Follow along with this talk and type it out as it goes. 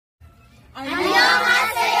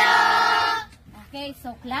안녕하세요. Okay,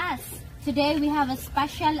 so class, today we have a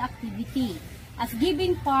special activity. As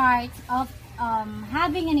giving part of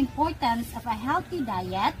having an importance of a healthy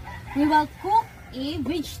diet, we will cook a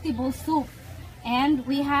vegetable soup. And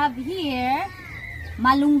we have here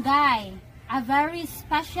malunggay, a very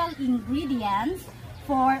special ingredient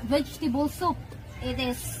for vegetable soup. It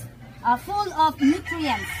is full of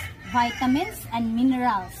nutrients, vitamins, and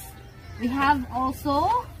minerals. We have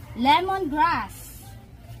also lemongrass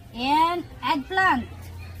and eggplant,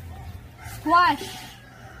 squash,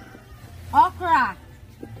 okra.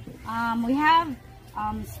 We have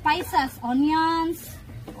spices, onions.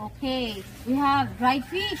 Okay, we have dried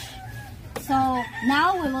fish. So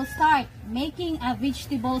now we will start making a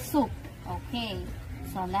vegetable soup. Okay,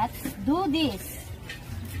 so let's do this.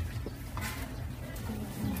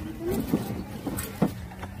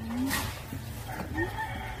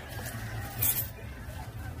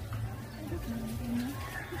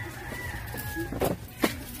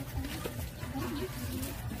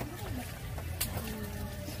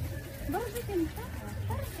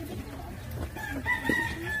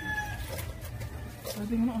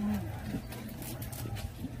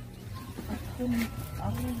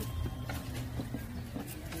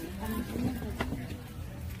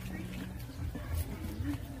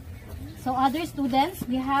 So other students,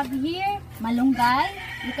 we have here malunggay.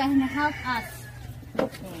 You can help us.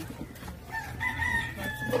 Okay.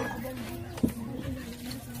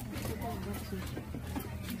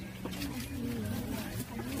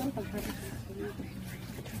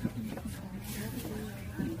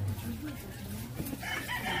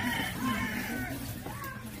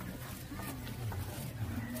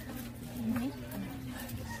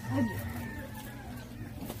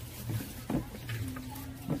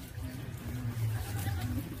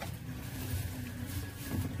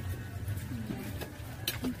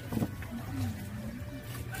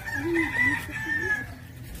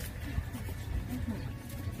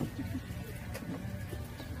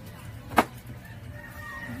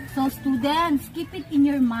 So students, keep it in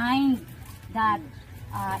your mind that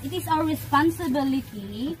it is our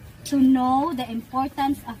responsibility to know the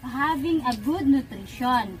importance of having a good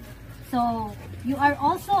nutrition. So you are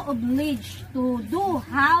also obliged to do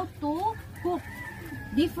how to cook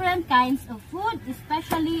different kinds of food,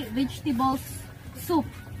 especially vegetables soup.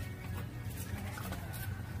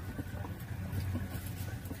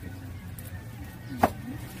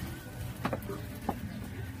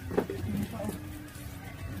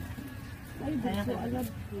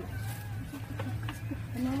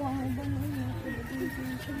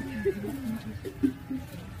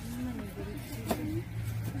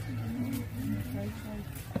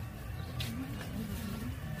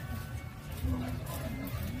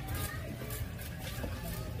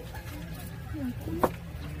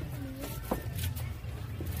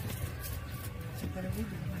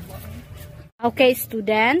 Okay,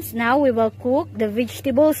 students, now we will cook the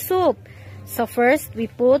vegetable soup. So first, we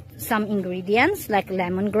put some ingredients like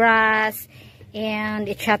lemongrass and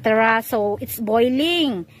etc. So it's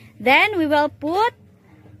boiling. Then we will put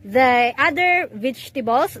the other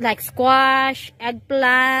vegetables like squash,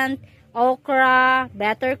 eggplant, okra,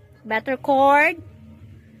 butter gourd.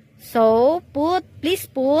 So please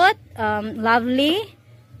put lovely.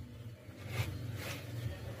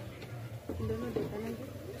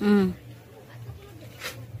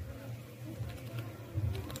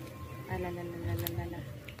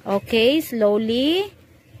 Okay, slowly.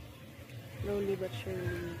 Slowly but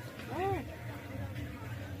surely.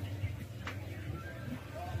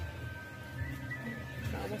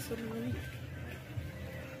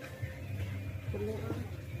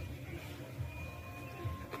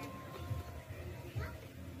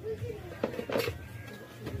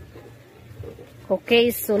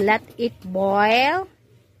 Okay, so let it boil.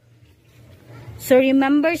 So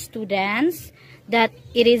remember, students, that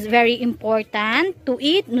it is very important to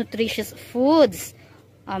eat nutritious foods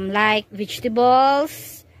like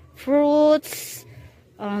vegetables, fruits,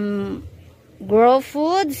 grow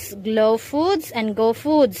foods, glow foods, and go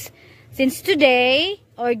foods. Since today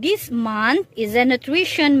or this month is a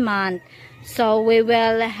nutrition month, so we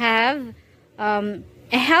will have a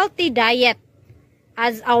healthy diet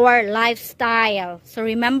as our lifestyle. So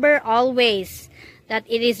remember always that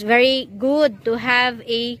it is very good to have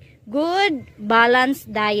a good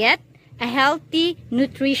balanced diet, a healthy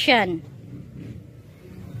nutrition.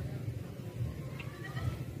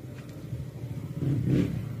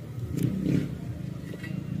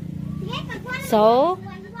 So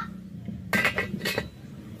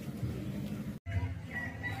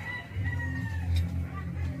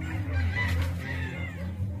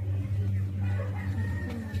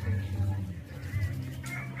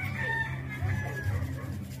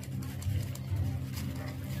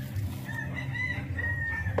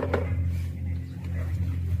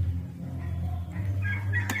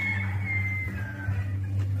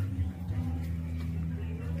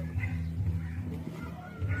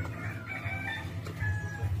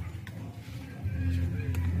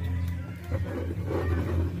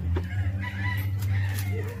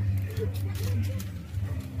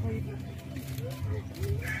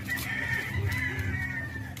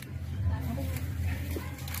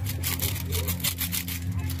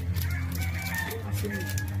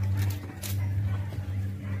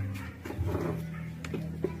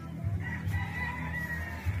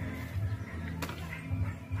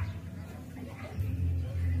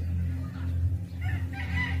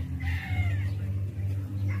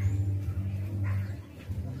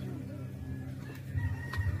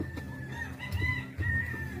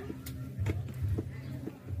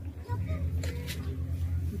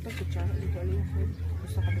kutsara dito aling so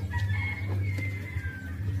gusto ka ba?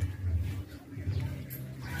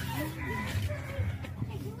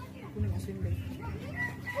 Kuning asin ba?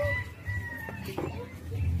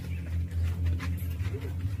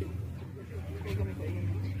 Kaya kami ko yun.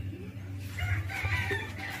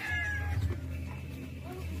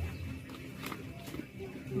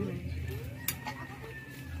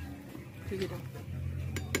 Sige daw.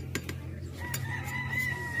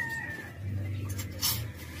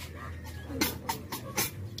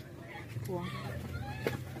 Kuwang.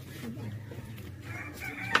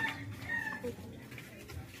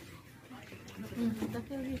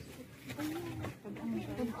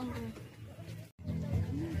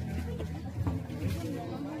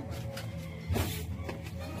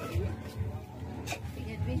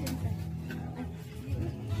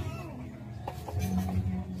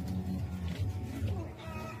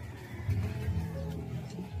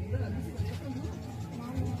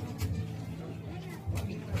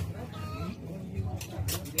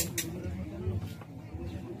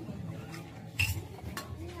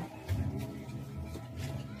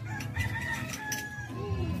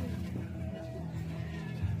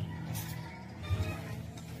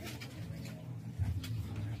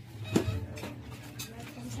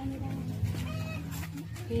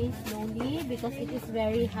 Okay, slowly because it is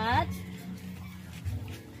very hot.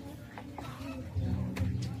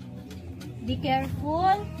 Be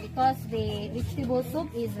careful because the vegetable soup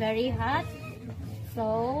is very hot.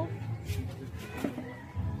 So,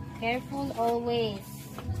 careful always.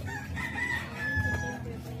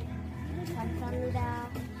 감사합니다.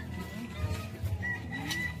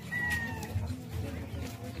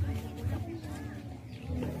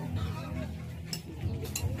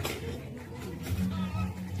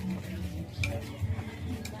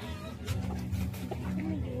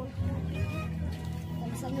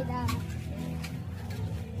 감사합니다.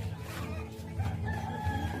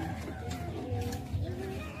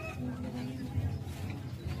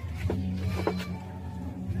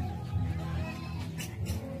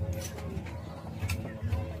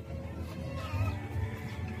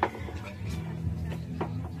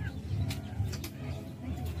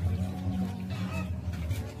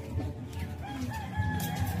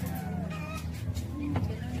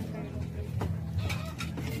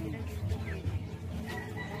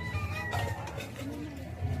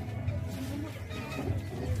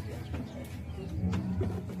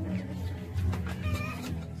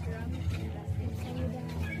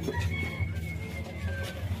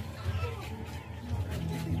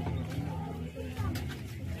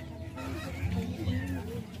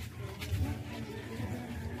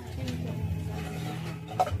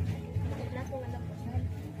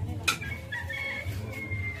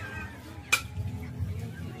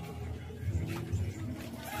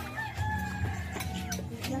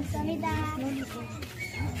 감사합니다.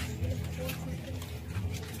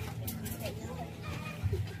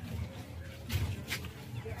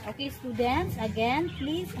 Okay, students, again,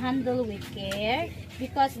 please handle with care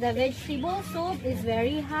because the vegetable soup is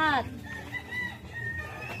very hot.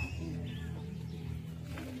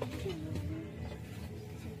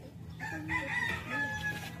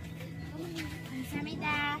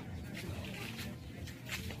 감사합니다.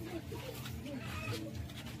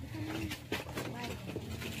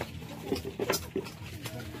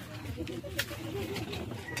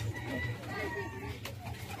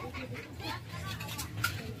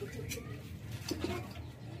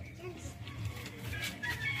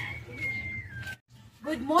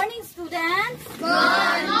 Good morning, students.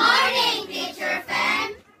 Good morning, Teacher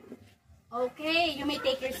Fan. Okay, you may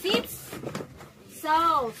take your seats.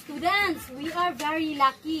 So, students, we are very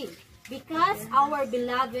lucky because our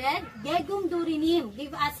beloved Gegum Durinim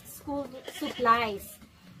give us school supplies.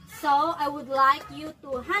 So, I would like you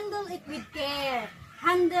to handle it with care,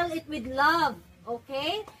 handle it with love,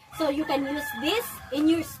 okay? So, you can use this in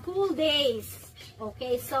your school days,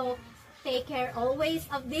 okay? So, take care always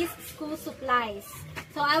of these school supplies.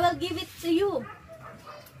 So, I will give it to you.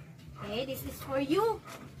 Okay, this is for you.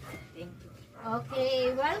 Thank you.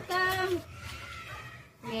 Okay, welcome.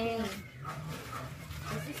 Okay.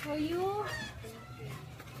 This is for you.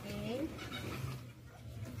 Okay.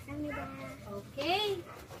 감사합니다. Okay.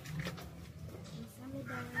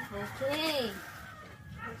 감사합니다. Okay.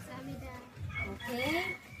 감사합니다.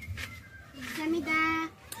 Okay. 감사합니다.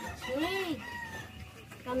 Okay.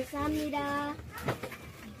 감사합니다.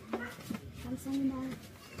 감사합니다.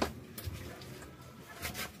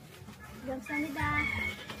 감사합니다.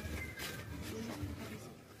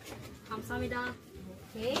 감사합니다.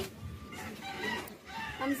 Okay.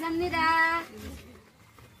 감사합니다.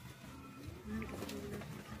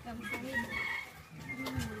 감사합니다.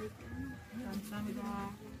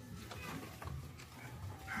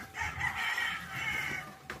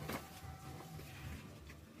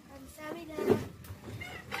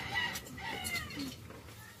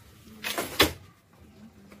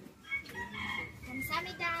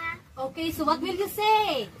 Okay, so what will you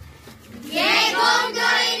say?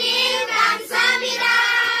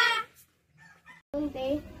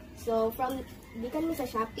 So from di kami sa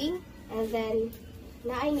shopping and then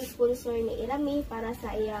naay ni sponsor ni Irami para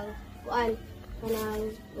sa iyang kuan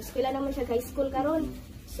kanang eskwela naman siya high school karon.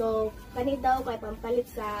 So kani daw kay pampalit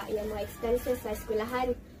sa iyang mga expenses sa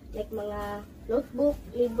eskwelahan like mga notebook,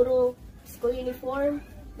 libro, school uniform,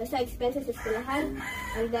 basta expenses sa eskwelahan.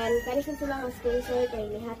 And then kani sa mga sponsor kay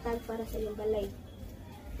nihatag para sa iyang balay.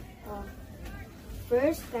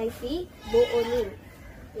 First kay si Buonin.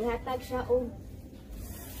 Nihatag siya og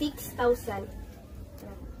 6,000.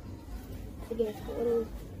 Sige,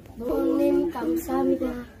 Buonin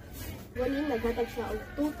kamsahamnida. Buonin naghatag siya og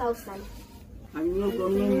 2,000.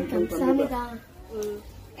 Buonin kamsahamnida.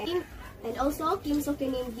 And also Kim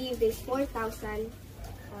Sokinim give this 4,000.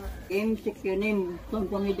 Kim Sokinim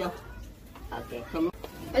kamsahamnida. Okay.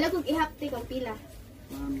 Wala kong ihapti kung pila.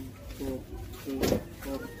 1, 2, 3,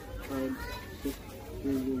 4, 5, 6,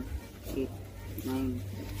 7, 8, 9,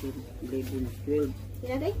 10, 11, 12.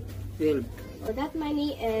 Pila day? 12. So that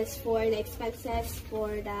money is for the expenses for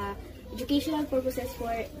the educational purposes for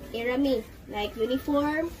Irami, like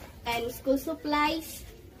uniform and school supplies.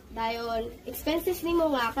 Dayon expenses nimo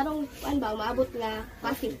nga karong kuan ba maabot nga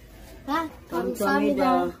pasig. Ha?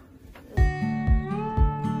 Kamsahamnida.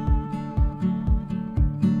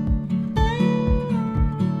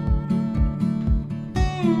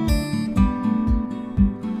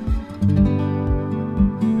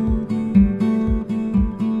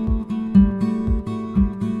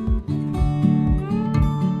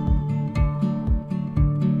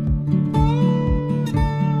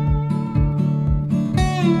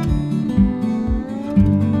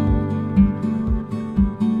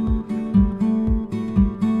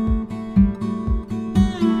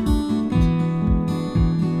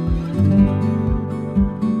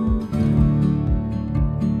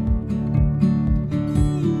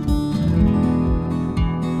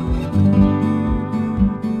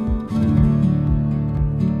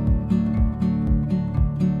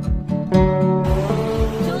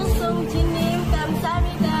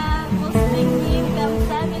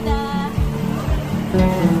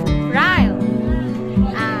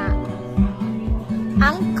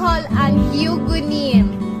 Uncle and Hugunim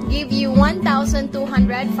give you 1,200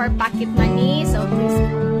 for pocket money. So please.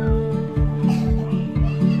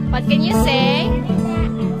 What can you say?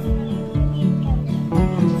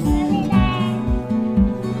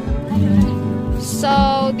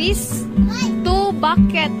 So these two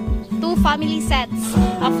family sets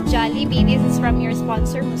of Jollibee. This is from your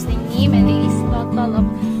sponsor Muslim, and it is total of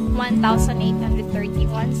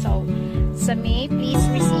 1,831. So May, please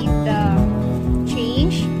receive the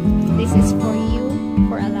change. This is for you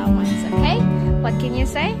for allowance. Okay? What can you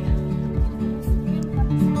say?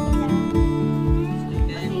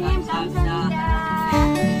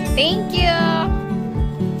 Thank you.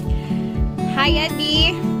 Hi,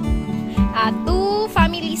 Adi. Two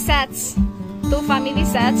family sets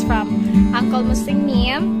from Uncle Muslim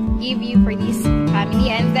give you for this family,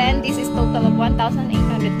 and then this is total of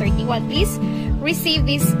 1,831. Please receive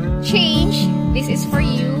this change. This is for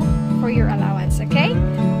you for your allowance. Okay?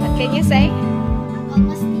 What can you say?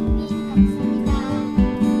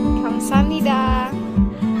 감사합니다.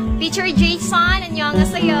 Teacher Jason,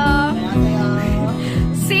 안녕하세요.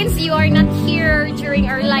 Since you are not here during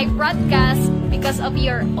our live broadcast because of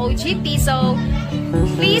your OGT, so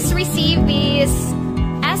please receive this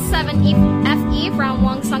S7FE from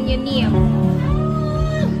Wang Songyunim.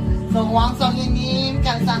 So Wang Songyunim,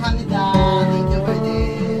 kamsahamnida. Thank you for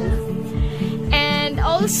this. And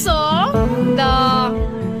also the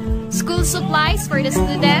school supplies for the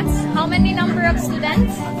students. How many number of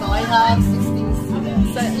students? So I have 16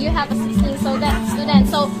 students. So you have 16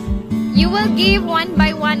 students. So you will give one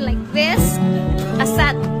by one like this, a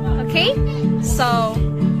set. Okay? So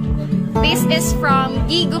this is from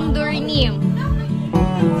Gigum Durinim.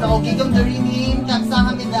 So Gigum Durinim,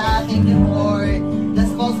 kamsahamnida. Thank you for the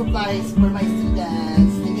school supplies for my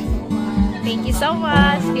students. Thank you so much. Thank you so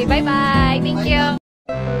much. Okay, bye-bye. Thank you.